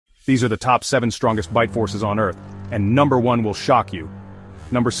These are the top 7 strongest bite forces on Earth, and number 1 will shock you.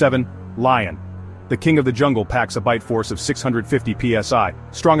 Number 7, lion. The king of the jungle packs a bite force of 650 psi,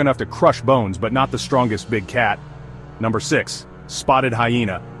 strong enough to crush bones but not the strongest big cat. Number 6, spotted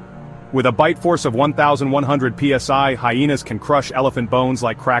hyena. With a bite force of 1,100 psi, hyenas can crush elephant bones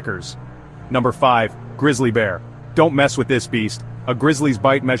like crackers. Number 5, grizzly bear. Don't mess with this beast. A grizzly's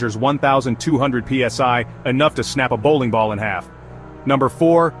bite measures 1,200 psi, enough to snap a bowling ball in half. Number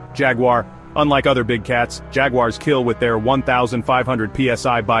 4, jaguar. Unlike other big cats, jaguars kill with their 1,500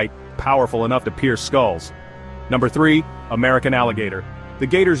 psi bite, powerful enough to pierce skulls. Number 3, American alligator. The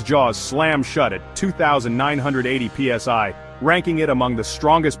gator's jaws slam shut at 2,980 psi, ranking it among the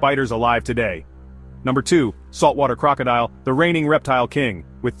strongest biters alive today. Number 2, saltwater crocodile, the reigning reptile king.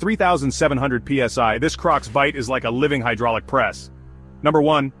 With 3,700 psi, this croc's bite is like a living hydraulic press. Number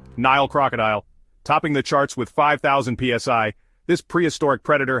 1, Nile crocodile. Topping the charts with 5,000 psi, this prehistoric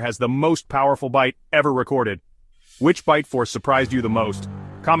predator has the most powerful bite ever recorded. Which bite force surprised you the most?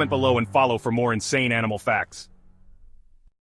 Comment below and follow for more insane animal facts.